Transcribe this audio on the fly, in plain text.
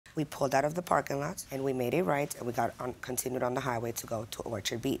We pulled out of the parking lot, and we made a right, and we continued on the highway to go to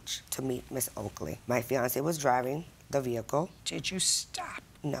Orchard Beach to meet Miss Oakley. My fiancé was driving the vehicle. Did you stop?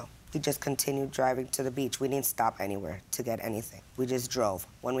 No. We just continued driving to the beach. We didn't stop anywhere to get anything. We just drove.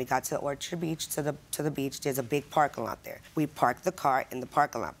 When we got to Orchard Beach, to the beach, there's a big parking lot there. We parked the car in the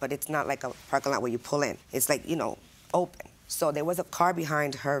parking lot, but it's not like a parking lot where you pull in. It's like, you know, open. So there was a car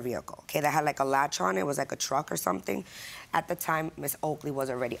behind her vehicle, okay, that had like a latch on it. It was like a truck or something. At the time, Miss Oakley was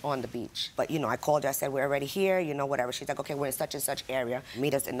already on the beach. But, you know, I called her, I said, we're already here, you know, whatever. She's like, okay, we're in such and such area.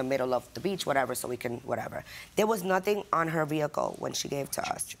 Meet us in the middle of the beach, whatever, so we can, whatever. There was nothing on her vehicle when she gave to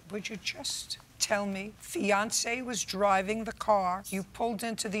us. Would you just tell me, fiancé was driving the car, you pulled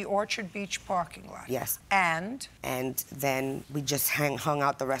into the Orchard Beach parking lot? Yes. And? And then we just hung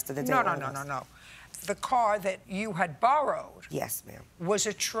out the rest of the day. No. The car that you had borrowed... Yes, ma'am. ...was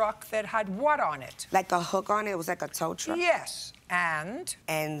a truck that had what on it? Like a hook on it? It was like a tow truck? Yes. And?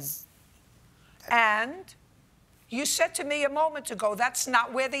 And? You said to me a moment ago, that's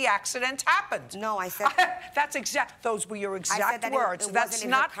not where the accident happened. No, I said... Those were your exact words. That's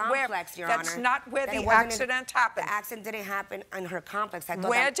not where... That's not where the accident happened. The accident didn't happen in her complex. I thought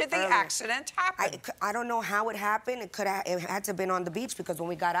where did the accident happen? I don't know how it happened. It had to have been on the beach, because when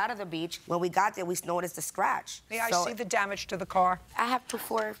we got out of the beach, when we got there, we noticed a scratch. May I see the damage to the car? I have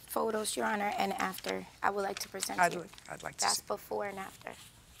before photos, Your Honor, and after. I would like to present to you. I'd like to see. That's before and after.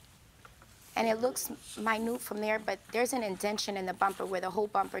 And it looks minute from there, but there's an indentation in the bumper where the whole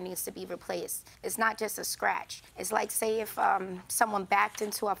bumper needs to be replaced. It's not just a scratch. It's like, say, if someone backed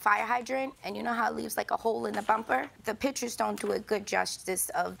into a fire hydrant, and you know how it leaves like a hole in the bumper? The pictures don't do a good justice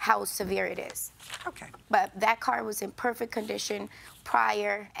of how severe it is. Okay. But that car was in perfect condition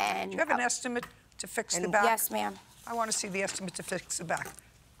prior, and... Do you have an estimate to fix the back? Yes, ma'am. I want to see the estimate to fix the back.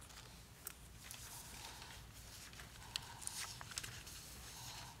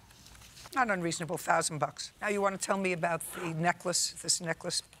 Not unreasonable, $1,000. Now you want to tell me about the necklace, this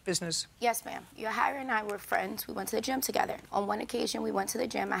necklace business? Yes, ma'am. Yajahira and I were friends. We went to the gym together. On one occasion, we went to the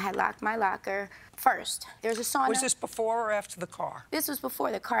gym. I had locked my locker first. There's a sauna. Was this before or after the car? This was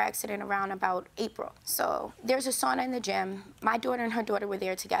before the car accident, around about April. So there's a sauna in the gym. My daughter and her daughter were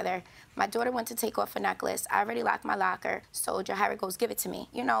there together. My daughter went to take off a necklace. I already locked my locker. So Yajahira goes, give it to me.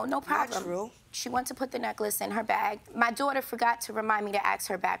 You know, no problem. Not true. She went to put the necklace in her bag. My daughter forgot to remind me to ask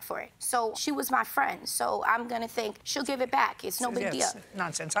her back for it. So she was my friend. So I'm gonna think she'll give it back. It's no big deal.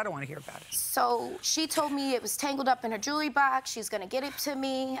 Nonsense. I don't want to hear about it. So she told me it was tangled up in her jewelry box. She's gonna get it to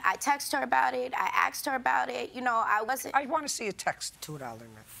me. I texted her about it. I asked her about it. You know, I wasn't... I want to see a text. $2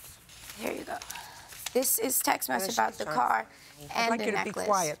 necklace. Here you go. This is text message about the car and the necklace. I'd like you to be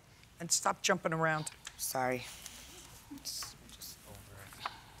quiet and stop jumping around. Sorry.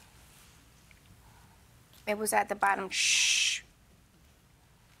 It was at the bottom. Shh.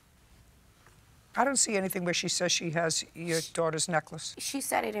 I don't see anything where she says she has your daughter's necklace. She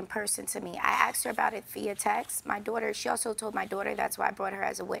said it in person to me. I asked her about it via text. My daughter, she also told my daughter, that's why I brought her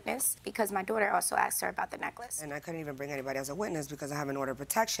as a witness, because my daughter also asked her about the necklace. And I couldn't even bring anybody as a witness because I have an order of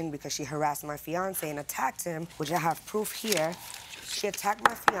protection, because she harassed my fiancé and attacked him, which I have proof here. She attacked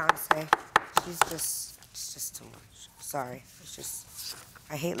my fiancé. It's just too much. Sorry. It's just...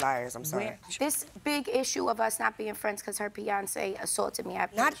 I hate liars, I'm sorry. This big issue of us not being friends because her fiancé assaulted me.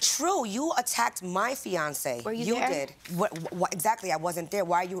 Not true. You attacked my fiancé. Were you there? Did. What, exactly, I wasn't there.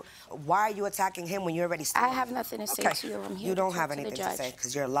 Why are you attacking him when you already started? I have nothing to say to you. I'm here You don't to have talk anything to the to say judge.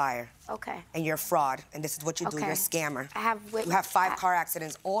 because you're a liar. Okay. And you're a fraud, and this is what you do. Okay. You're a scammer. I have You have 5 car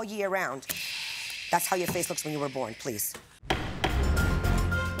accidents all year round. That's how your face looks when you were born, please.